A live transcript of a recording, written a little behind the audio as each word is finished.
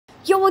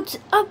Yo, what's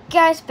up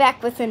guys?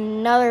 Back with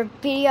another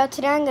video.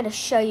 Today I'm going to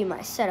show you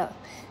my setup.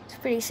 It's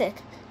pretty sick.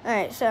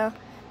 Alright, so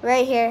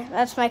right here,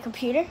 that's my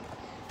computer.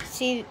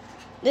 See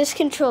this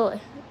controller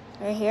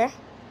right here?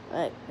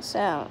 Like,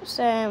 so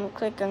say I'm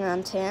clicking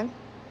on tan.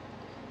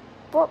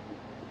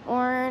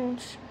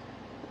 Orange,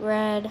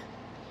 red,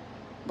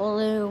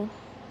 blue,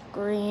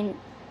 green.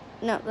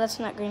 No, that's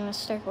not green,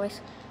 that's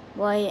turquoise.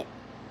 White.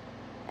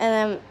 And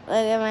then look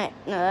at my,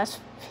 no, that's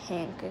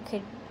pink.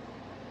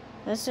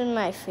 This is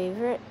my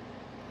favorite.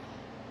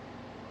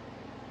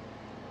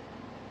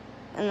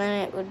 And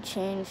then it would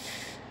change.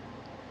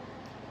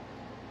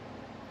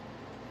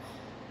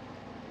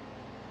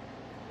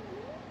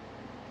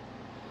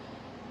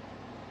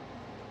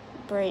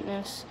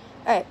 Brightness.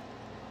 Alright.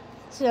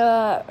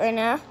 So right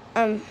now,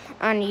 I'm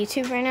on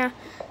YouTube right now.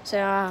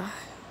 So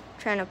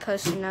trying to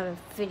post another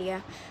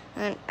video.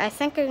 And I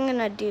think I'm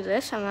gonna do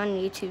this. I'm on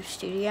YouTube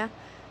Studio.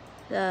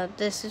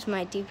 This is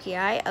my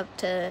DPI up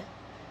to,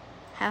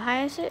 how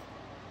high is it?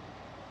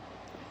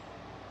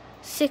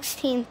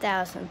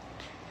 16,000.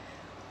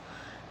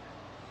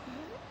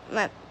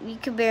 You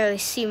can barely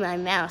see my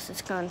mouse.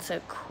 It's going so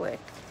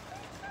quick.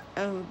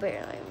 I'm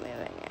barely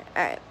moving it.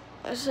 Alright,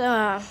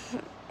 so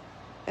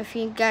if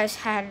you guys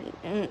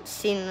hadn't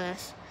seen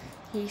this,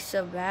 he's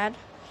so bad.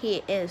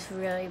 He is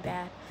really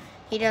bad.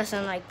 He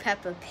doesn't like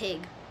Peppa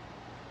Pig.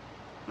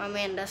 My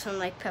man doesn't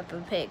like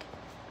Peppa Pig.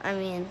 I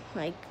mean,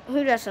 like,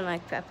 who doesn't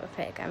like Peppa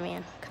Pig? I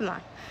mean, come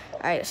on.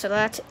 Alright, so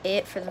that's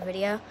it for the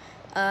video.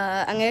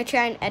 I'm gonna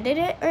try and edit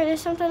it or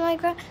something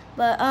like that.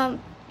 But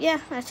yeah,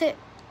 that's it.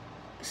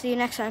 See you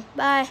next time.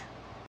 Bye.